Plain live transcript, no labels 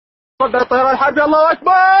الطيارة الحربي. الله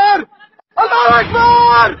أكبر الله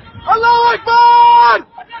أكبر الله أكبر.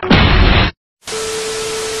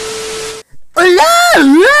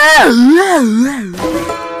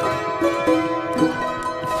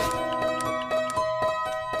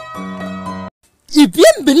 Y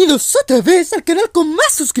bienvenidos otra vez al canal con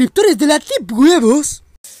más suscriptores de la Deep Huevos.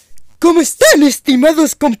 ¿Cómo están,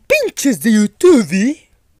 estimados compinches de YouTube?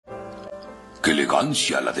 ¡Qué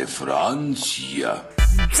elegancia la de Francia!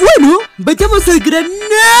 Bueno, vayamos al grano.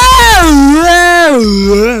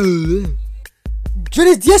 Yo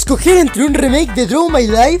les di a escoger entre un remake de Draw My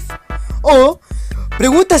Life o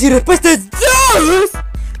Preguntas y Respuestas 2.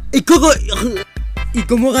 Y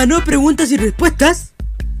como ganó Preguntas y Respuestas,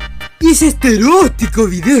 hice este erótico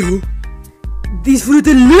video.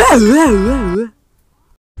 Disfrútenlo.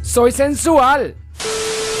 ¡Soy sensual!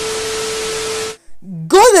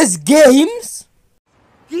 Goddess Games.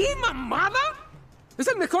 ¿Qué mamada? ¡Es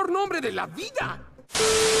el mejor nombre de la vida!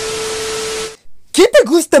 ¿Qué te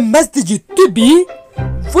gusta más de YouTube?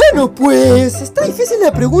 Bueno, pues está difícil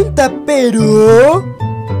la pregunta, pero...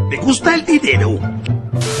 Me gusta el dinero.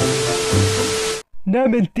 No,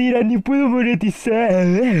 mentira, ni puedo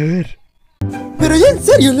monetizar. Pero ya en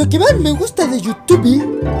serio, lo que más me gusta de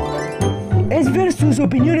YouTube es ver sus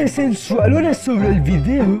opiniones sensualonas sobre el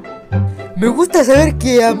video. Me gusta saber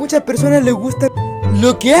que a muchas personas les gusta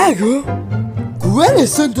lo que hago. ¿Cuáles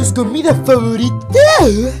son tus comidas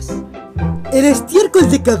favoritas? El estiércol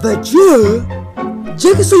de caballo,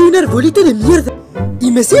 ya que soy un arbolito de mierda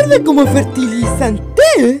y me sirve como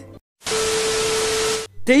fertilizante.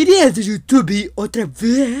 ¿Te irías de YouTube otra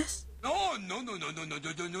vez? No.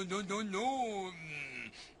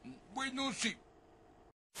 Bueno, sí.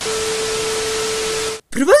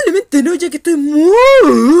 Probablemente no, ya que estoy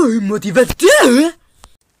muy motivado.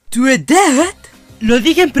 ¿Tu edad? Lo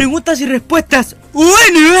dije en Preguntas y Respuestas.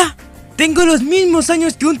 Bueno, tengo los mismos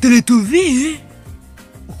años que un Teletubby.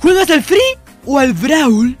 ¿Juegas al Free o al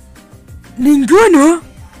Brawl? Ninguno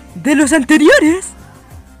de los anteriores.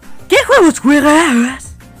 ¿Qué juegos juegas?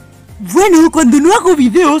 Bueno, cuando no hago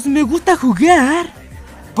videos me gusta jugar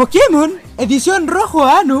Pokémon, edición rojo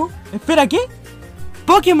ano. Espera, ¿qué?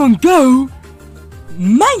 Pokémon Go,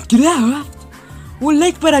 Minecraft. Un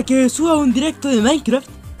like para que suba un directo de Minecraft.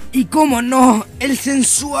 Y como no, el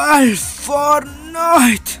sensual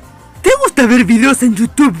Fortnite. ¿Te gusta ver videos en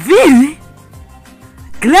YouTube?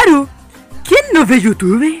 Claro, ¿quién no ve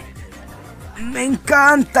YouTube? Me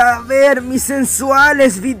encanta ver mis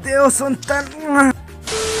sensuales videos, son tan...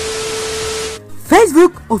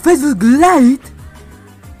 Facebook o Facebook Lite.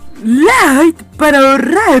 Lite para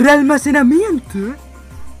ahorrar almacenamiento.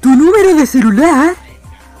 ¿Tu número de celular?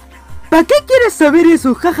 ¿Para qué quieres saber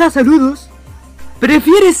eso? Jaja, saludos.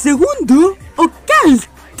 ¿Prefieres segundo o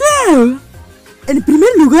calteo? En primer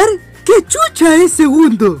lugar, ¿qué chucha es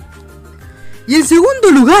segundo? Y en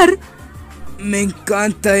segundo lugar, me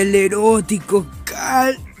encanta el erótico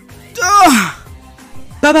caldo.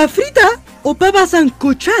 ¿Papa frita o papa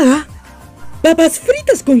sancochada? ¿Papas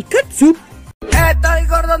fritas con catsup? Estoy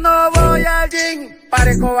gordo, no voy al gym.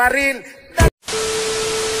 Parezco barril.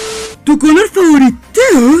 ¿Tu color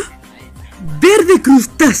favorito? Verde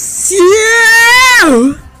crustáceo.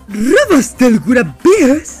 ¿Robaste alguna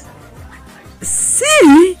vez?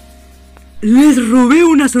 Sí. Les robé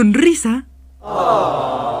una sonrisa.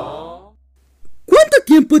 ¿Cuánto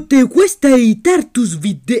tiempo te cuesta editar tus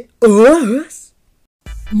videos?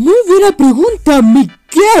 Muy buena pregunta, amiga.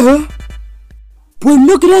 Pues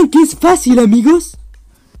no crean que es fácil, amigos.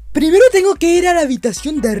 Primero tengo que ir a la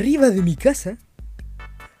habitación de arriba de mi casa,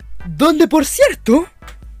 donde, por cierto,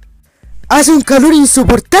 hace un calor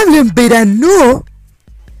insoportable en verano.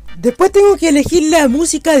 Después tengo que elegir la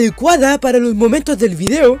música adecuada para los momentos del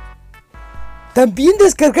video. También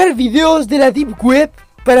descargar videos de la Deep Web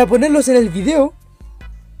para ponerlos en el video.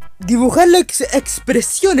 Dibujar las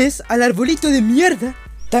expresiones al arbolito de mierda.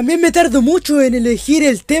 También me tardo mucho en elegir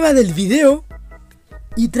el tema del video.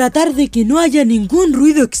 Y tratar de que no haya ningún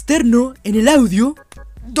ruido externo en el audio,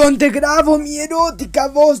 donde grabo mi erótica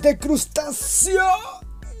voz de crustáceo.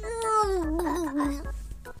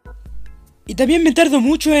 Y también me tardo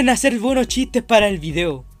mucho en hacer buenos chistes para el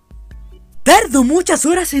video. Tardo muchas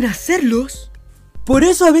horas en hacerlos. Por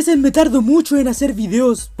eso a veces me tardo mucho en hacer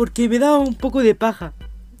videos, porque me da un poco de paja.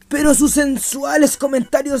 Pero sus sensuales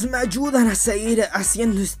comentarios me ayudan a seguir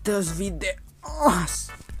haciendo estos videos.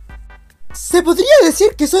 Se podría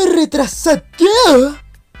decir que soy retrasado.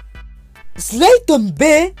 Slayton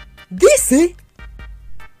B dice: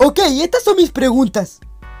 ok, estas son mis preguntas.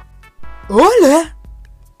 Hola.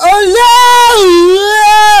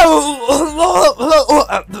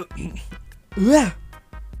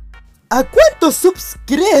 ¿A cuántos subs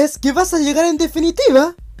crees que vas a llegar en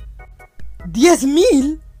definitiva?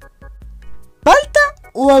 ¿10.000? ¿Palta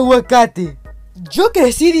o aguacate? Yo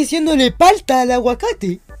crecí diciéndole palta al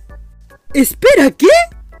aguacate. Espera, ¿qué?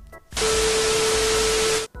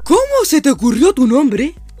 ¿Cómo se te ocurrió tu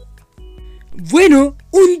nombre? Bueno,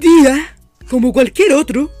 un día, como cualquier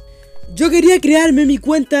otro, yo quería crearme mi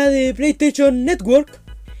cuenta de PlayStation Network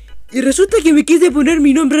y resulta que me quise poner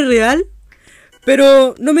mi nombre real,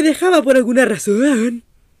 pero no me dejaba por alguna razón.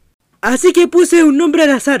 Así que puse un nombre al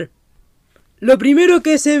azar. Lo primero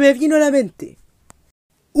que se me vino a la mente.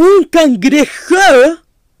 Un cangrejo.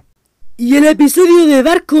 Y el episodio de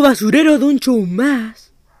Barco Basurero de un show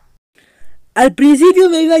más. Al principio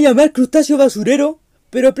me iba a llamar Crustáceo Basurero,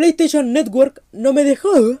 pero PlayStation Network no me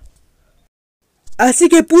dejó. Así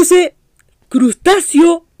que puse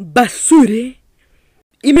Crustáceo Basure.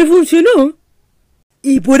 Y me funcionó.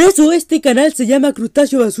 Y por eso este canal se llama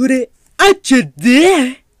Crustáceo Basure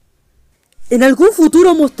HD. ¿En algún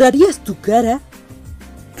futuro mostrarías tu cara?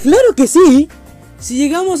 ¡Claro que sí! Si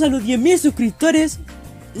llegamos a los 10.000 suscriptores,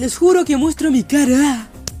 les juro que muestro mi cara.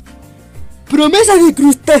 ¡Promesa de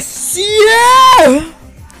crustáceo!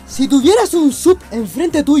 Si tuvieras un sub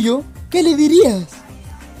enfrente tuyo, ¿qué le dirías?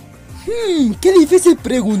 ¡Qué difícil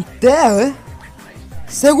preguntar!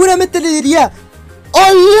 Seguramente le diría...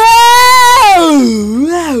 ¡Hola!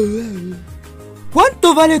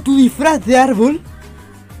 ¿Cuánto vale tu disfraz de árbol?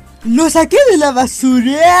 ¡Lo saqué de la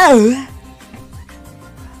basura!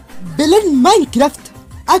 Belén Minecraft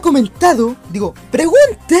ha comentado,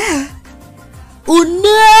 pregunta. ¡Oh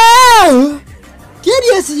no! ¿Qué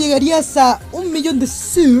harías si llegarías a 1.000.000 de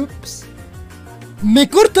subs? Me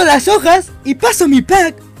corto las hojas y paso mi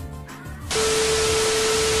pack.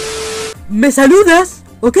 ¿Me saludas?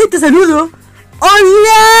 Ok, te saludo.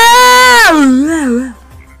 ¡Hola!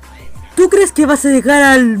 ¿Tú crees que vas a llegar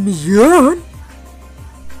al 1.000.000?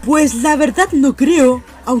 Pues la verdad no creo,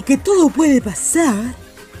 aunque todo puede pasar.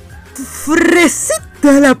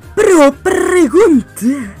 Fresita la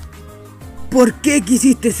pregunta. ¿Por qué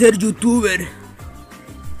quisiste ser youtuber?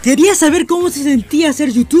 Quería saber cómo se sentía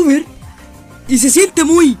ser youtuber. Y se siente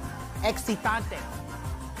muy... excitante.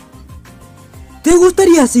 ¿Te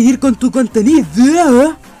gustaría seguir con tu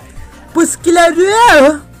contenido? Pues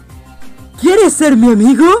claro. ¿Quieres ser mi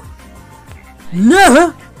amigo?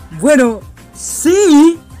 No. Bueno,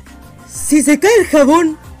 sí. Si se cae el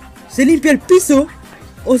jabón, se limpia el piso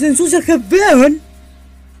o se ensucia el jabón,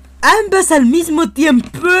 ambas al mismo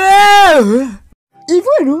tiempo. Y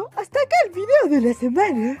bueno, hasta acá el video de la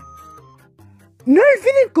semana. No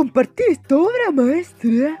olviden compartir esta obra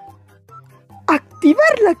maestra,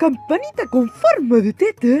 activar la campanita con forma de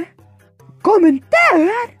teta,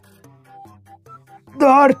 comentar,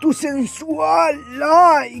 dar tu sensual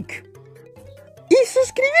like y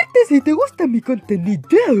suscribirte si te gusta mi contenido.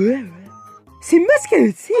 Sin más que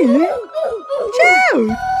decir, ¡chao!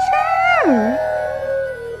 ¡Chao!